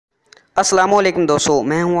अस्सलाम वालेकुम दोस्तों,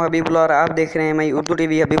 मैं हूं हबीब और आप देख रहे हैं मैं उर्दू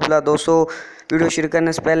टीवी हबीब। दोस्तों, वीडियो शुरू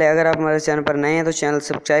करने से पहले अगर आप हमारे चैनल पर नए हैं तो चैनल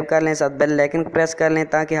सब्सक्राइब कर लें, साथ बेल आइकन प्रेस कर लें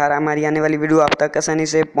ताकि हर हमारी आने वाली वीडियो आप तक आसानी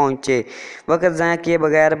से पहुंचे। वक्त ज़ाया किए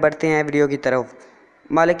बगैर बढ़ते हैं वीडियो की तरफ।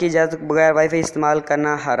 मालिक की इजाज़त के बगैर वाईफाई इस्तेमाल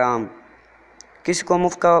करना हराम। किसी को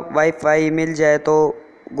मुफ्त का वाईफाई मिल जाए तो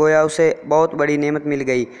गोया उसे बहुत बड़ी नेमत मिल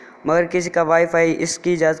गई, मगर किसी का वाईफाई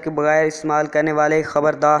इसकी इजाज़त के बगैर इस्तेमाल करने वाले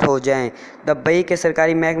खबरदार हो जाएं। दुबई के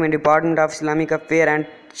सरकारी महकमे department of Islamic affair and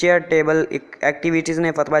charitable activities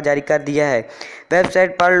ने फतवा जारी कर दिया है।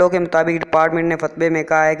 वेबसाइट पढ़ लो के मुताबिक डिपार्टमेंट ने फतवे में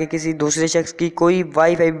कहा है कि किसी दूसरे शख्स की कोई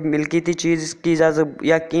वाईफाई मिल्कियती चीज़ की इजाज़त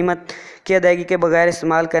या कीमत की अदायगी के बगैर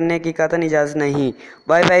इस्तेमाल करने की कतई इजाज़त नहीं।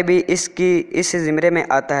 वाईफाई भी इस ज़िम्मे में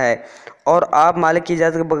आता है और आप मालिक की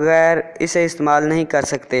इजाज़त के बगैर इसे इस्तेमाल नहीं कर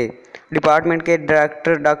सकते। डिपार्टमेंट के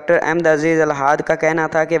डायरेक्टर डॉक्टर अहमद अलहाद का कहना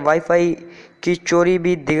था कि वाईफाई की चोरी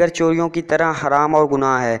भी दीगर चोरियों की तरह हराम और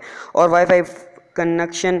गुनाह है और वाईफाई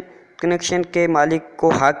कनेक्शन के मालिक को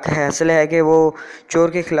हक हासिल है कि वो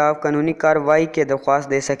चोर के खिलाफ कानूनी कार्रवाई की दरख्वास्त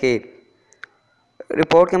दे सके।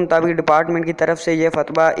 रिपोर्ट के मुताबिक डिपार्टमेंट की तरफ से यह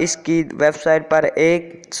फतवा इसकी वेबसाइट पर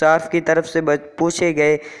एक सार्फ की तरफ से पूछे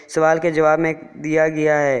गए सवाल के जवाब में दिया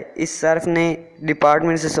गया है। इस सार्फ ने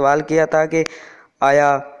डिपार्टमेंट से सवाल किया था कि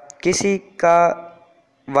आया किसी का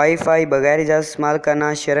वाईफाई बगैर इजाज़त इस्तेमाल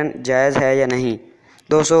करना शरन जायज़ है या नहीं।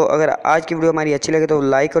 दोस्तों, अगर आज की वीडियो हमारी अच्छी लगे तो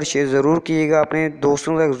लाइक और शेयर ज़रूर कीजिएगा, अपने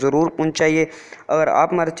दोस्तों तक ज़रूर पहुंचाइए। अगर आप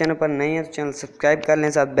हमारे चैनल पर नए हैं तो चैनल सब्सक्राइब कर लें,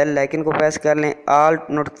 साथ बेल आइकन को प्रेस कर लें, ऑल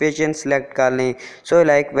नोटिफिकेशन सेलेक्ट कर लें। So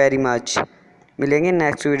like very much. मिलेंगे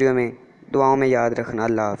नेक्स्ट वीडियो में, दुआओं में याद रखना।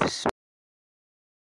 अल्लाह हाफ़िज़।